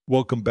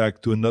Welcome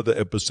back to another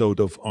episode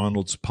of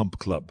Arnold's Pump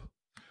Club.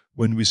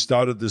 When we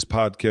started this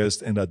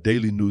podcast and our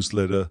daily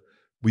newsletter,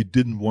 we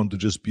didn't want to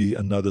just be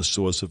another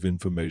source of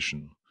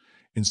information.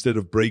 Instead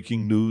of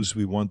breaking news,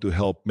 we want to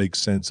help make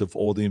sense of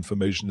all the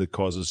information that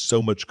causes so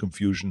much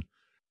confusion.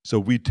 So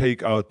we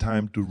take our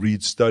time to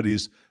read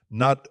studies,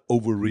 not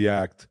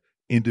overreact,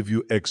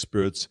 interview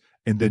experts,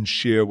 and then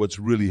share what's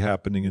really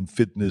happening in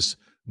fitness,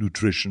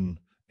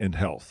 nutrition, and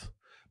health.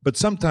 But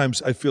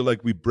sometimes I feel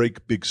like we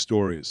break big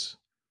stories.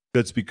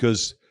 That's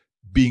because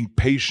being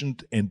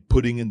patient and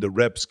putting in the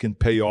reps can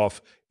pay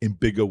off in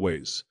bigger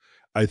ways.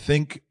 I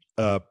think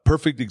a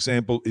perfect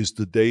example is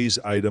today's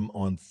item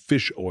on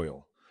fish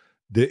oil.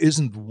 There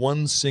isn't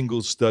one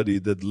single study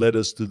that led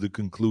us to the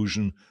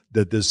conclusion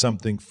that there's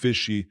something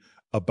fishy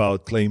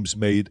about claims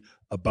made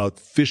about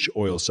fish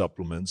oil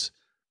supplements.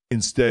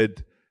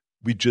 Instead,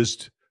 we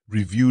just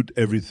reviewed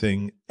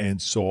everything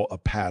and saw a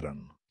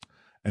pattern.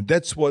 And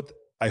that's what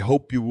I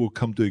hope you will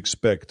come to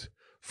expect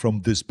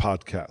from this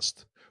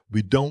podcast.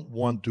 We don't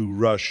want to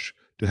rush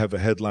to have a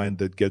headline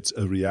that gets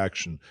a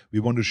reaction. We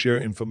want to share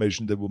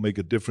information that will make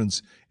a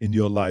difference in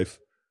your life.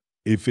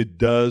 If it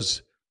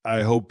does,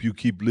 I hope you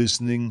keep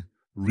listening,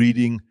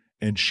 reading,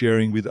 and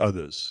sharing with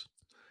others.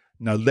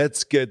 Now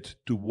let's get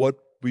to what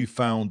we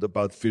found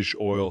about fish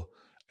oil,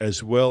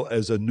 as well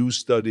as a new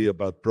study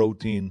about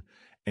protein,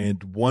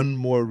 and one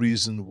more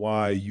reason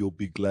why you'll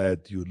be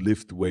glad you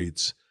lift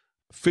weights.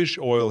 Fish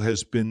oil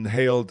has been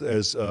hailed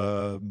as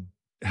a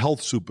health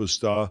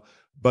superstar,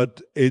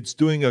 but it's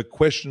doing a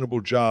questionable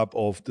job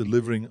of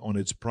delivering on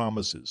its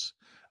promises.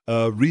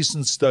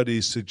 Recent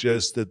studies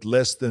suggest that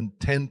less than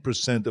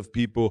 10% of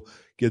people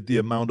get the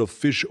amount of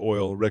fish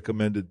oil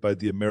recommended by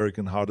the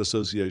American Heart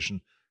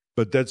Association,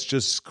 but that's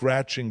just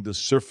scratching the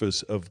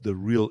surface of the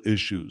real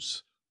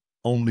issues.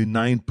 Only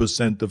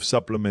 9% of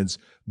supplements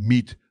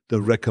meet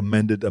the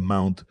recommended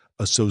amount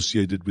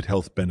associated with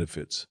health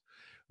benefits,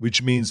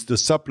 which means the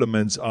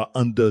supplements are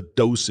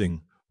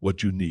underdosing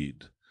what you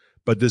need.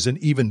 But there's an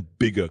even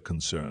bigger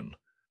concern.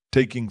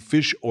 Taking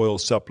fish oil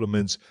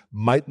supplements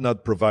might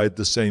not provide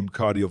the same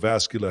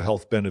cardiovascular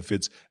health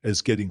benefits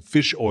as getting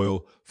fish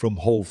oil from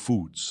whole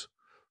foods.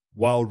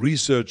 While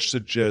research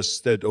suggests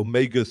that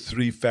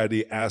omega-3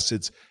 fatty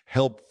acids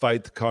help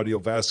fight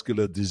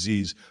cardiovascular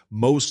disease,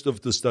 most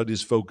of the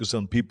studies focus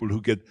on people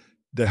who get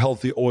the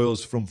healthy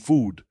oils from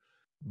food.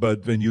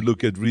 But when you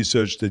look at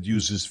research that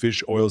uses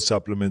fish oil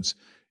supplements,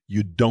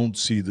 you don't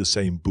see the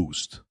same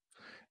boost.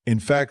 In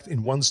fact,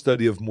 in one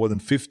study of more than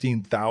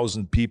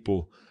 15,000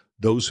 people,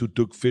 those who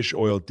took fish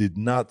oil did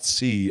not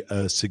see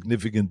a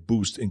significant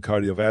boost in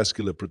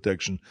cardiovascular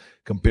protection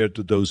compared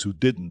to those who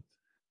didn't.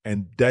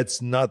 And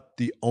that's not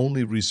the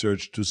only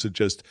research to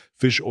suggest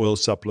fish oil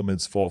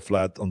supplements fall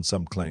flat on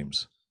some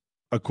claims.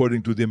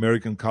 According to the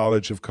American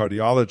College of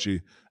Cardiology,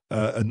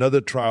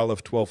 another trial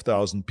of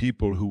 12,000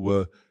 people who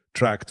were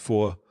tracked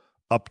for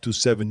up to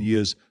 7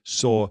 years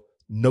saw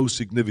no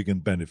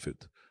significant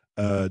benefit.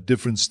 A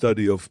different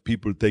study of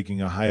people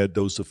taking a higher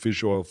dose of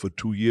fish oil for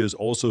 2 years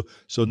also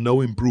saw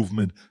no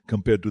improvement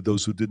compared to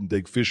those who didn't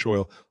take fish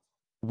oil.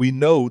 We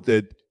know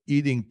that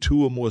eating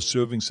 2 or more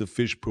servings of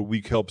fish per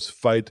week helps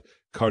fight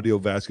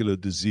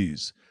cardiovascular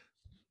disease.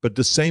 But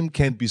the same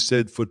can't be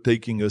said for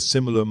taking a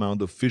similar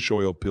amount of fish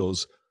oil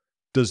pills.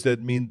 Does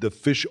that mean the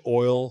fish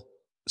oil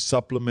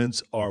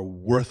supplements are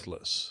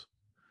worthless?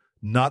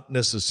 Not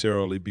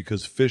necessarily,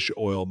 because fish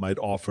oil might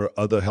offer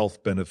other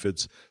health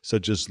benefits,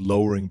 such as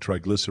lowering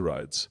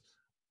triglycerides.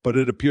 But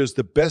it appears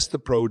the best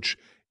approach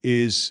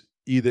is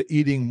either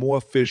eating more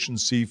fish and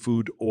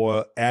seafood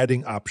or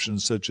adding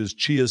options such as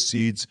chia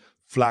seeds,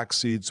 flax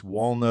seeds,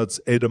 walnuts,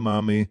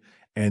 edamame,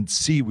 and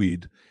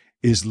seaweed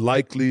is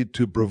likely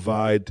to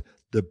provide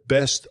the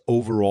best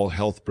overall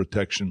health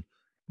protection.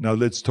 Now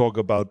let's talk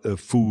about a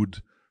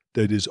food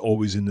that is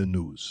always in the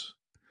news.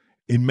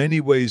 In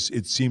many ways,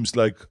 it seems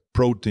like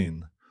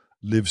protein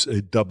lives a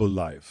double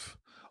life.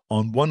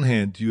 On one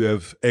hand, you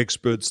have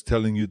experts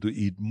telling you to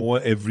eat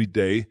more every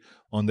day.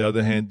 On the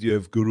other hand, you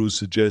have gurus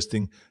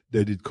suggesting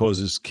that it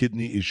causes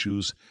kidney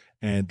issues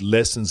and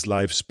lessens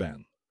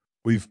lifespan.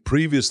 We've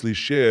previously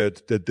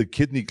shared that the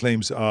kidney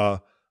claims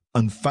are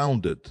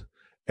unfounded,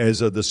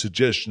 as are the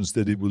suggestions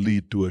that it will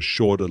lead to a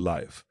shorter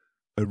life.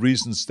 A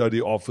recent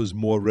study offers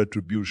more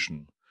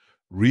retribution.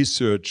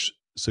 Research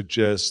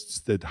suggests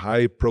that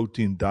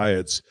high-protein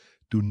diets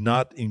do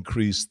not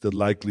increase the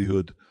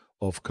likelihood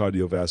of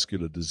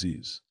cardiovascular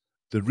disease.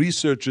 The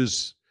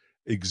researchers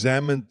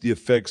examined the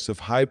effects of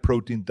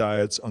high-protein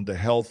diets on the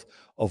health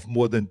of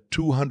more than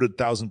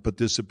 200,000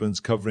 participants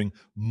covering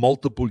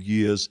multiple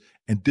years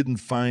and didn't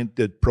find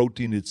that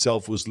protein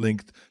itself was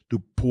linked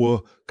to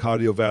poor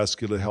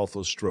cardiovascular health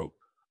or stroke.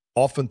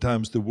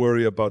 Oftentimes, the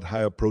worry about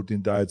higher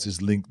protein diets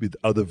is linked with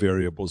other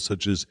variables,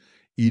 such as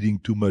eating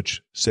too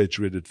much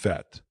saturated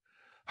fat.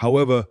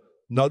 However,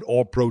 not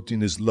all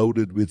protein is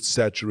loaded with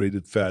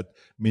saturated fat,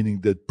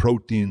 meaning that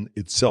protein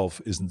itself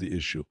isn't the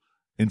issue.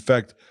 In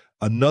fact,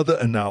 another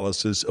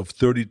analysis of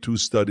 32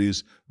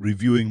 studies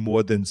reviewing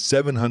more than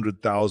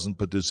 700,000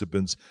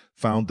 participants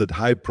found that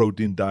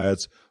high-protein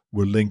diets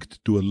were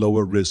linked to a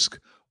lower risk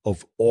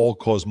of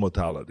all-cause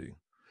mortality.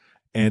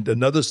 And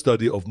another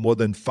study of more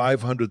than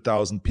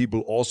 500,000 people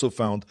also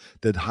found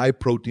that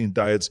high-protein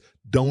diets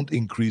don't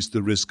increase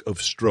the risk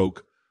of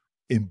stroke.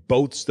 In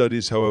both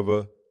studies,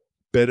 however,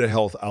 better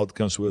health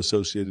outcomes were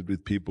associated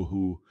with people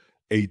who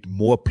ate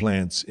more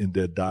plants in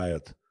their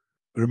diet.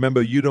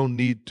 Remember, you don't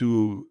need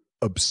to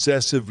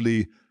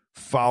obsessively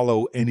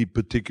follow any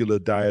particular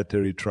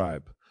dietary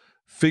tribe.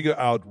 Figure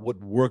out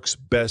what works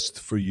best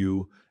for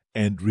you,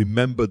 and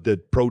remember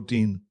that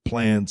protein,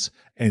 plants,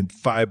 and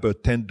fiber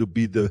tend to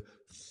be the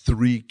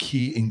three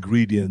key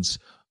ingredients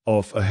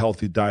of a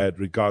healthy diet,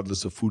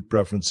 regardless of food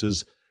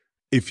preferences.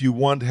 If you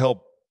want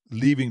help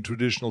leaving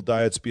traditional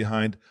diets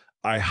behind,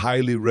 I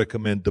highly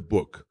recommend the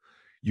book.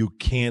 You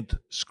can't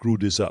screw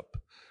this up.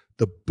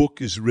 The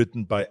book is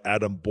written by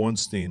Adam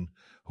Bornstein,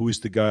 who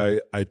is the guy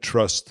I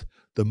trust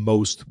the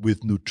most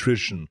with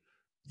nutrition.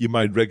 You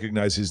might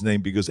recognize his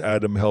name because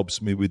Adam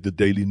helps me with the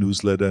daily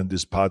newsletter and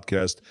this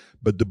podcast,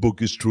 but the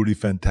book is truly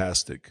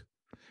fantastic.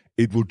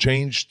 It will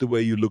change the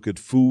way you look at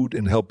food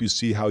and help you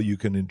see how you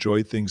can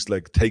enjoy things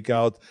like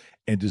takeout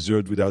and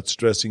dessert without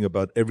stressing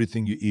about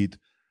everything you eat.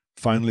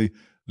 Finally,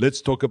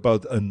 let's talk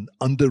about an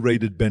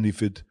underrated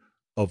benefit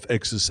of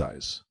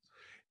exercise.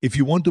 If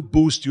you want to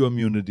boost your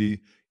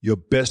immunity, your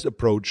best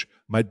approach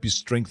might be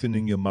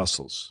strengthening your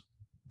muscles.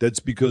 That's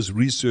because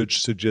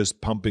research suggests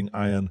pumping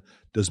iron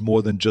does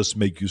more than just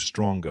make you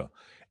stronger.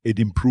 It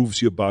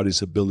improves your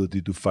body's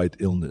ability to fight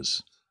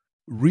illness.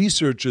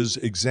 Researchers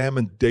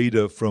examined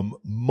data from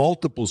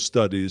multiple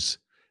studies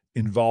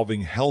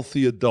involving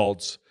healthy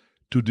adults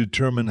to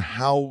determine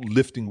how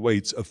lifting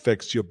weights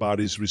affects your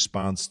body's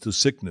response to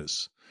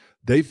sickness.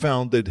 They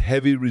found that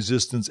heavy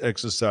resistance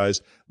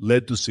exercise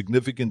led to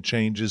significant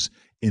changes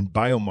in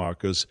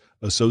biomarkers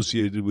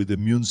associated with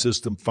immune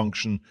system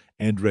function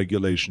and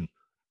regulation.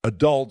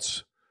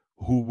 Adults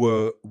who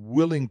were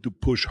willing to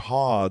push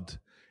hard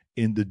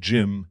in the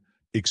gym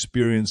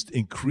experienced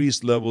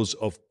increased levels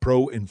of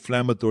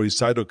pro-inflammatory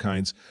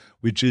cytokines,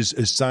 which is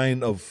a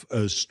sign of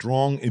a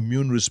strong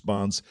immune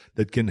response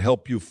that can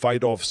help you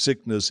fight off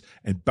sickness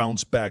and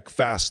bounce back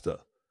faster.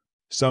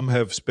 Some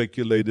have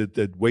speculated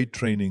that weight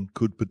training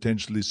could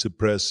potentially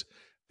suppress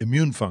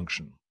immune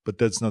function, but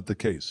that's not the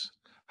case.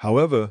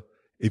 However,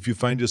 if you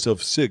find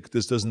yourself sick,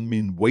 this doesn't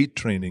mean weight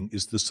training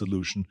is the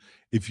solution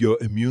if your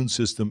immune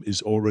system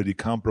is already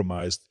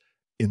compromised.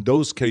 In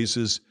those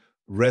cases,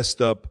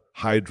 rest up,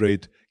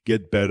 hydrate,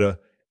 get better,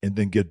 and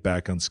then get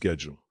back on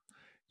schedule.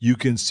 You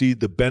can see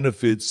the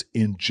benefits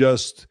in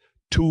just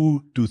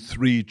 2 to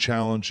 3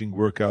 challenging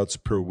workouts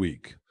per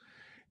week.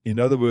 In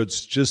other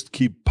words, just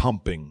keep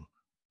pumping.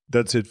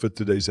 That's it for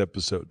today's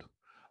episode.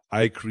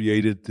 I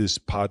created this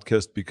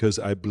podcast because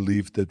I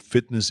believe that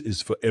fitness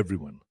is for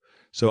everyone.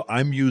 So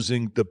I'm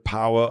using the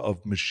power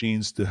of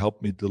machines to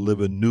help me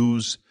deliver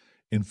news,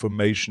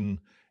 information,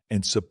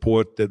 and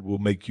support that will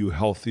make you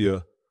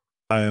healthier.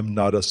 I am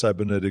not a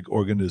cybernetic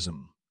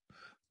organism,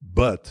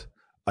 but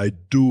I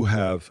do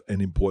have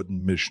an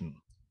important mission: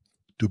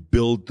 to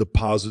build the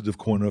positive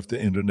corner of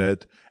the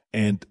internet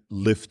and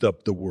lift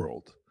up the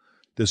world.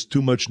 There's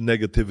too much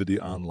negativity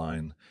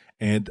online,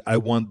 and I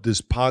want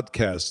this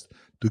podcast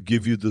to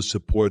give you the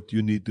support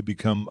you need to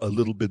become a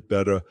little bit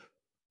better.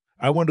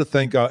 I want to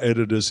thank our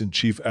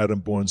editors-in-chief,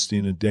 Adam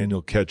Bornstein and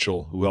Daniel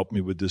Ketchel, who helped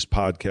me with this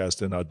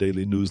podcast and our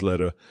daily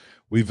newsletter.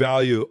 We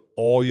value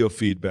all your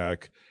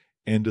feedback,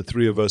 and the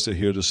three of us are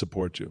here to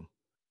support you.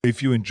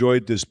 If you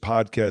enjoyed this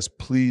podcast,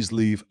 please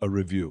leave a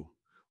review.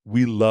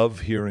 We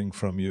love hearing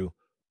from you.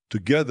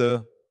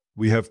 Together,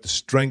 we have the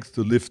strength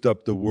to lift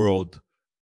up the world.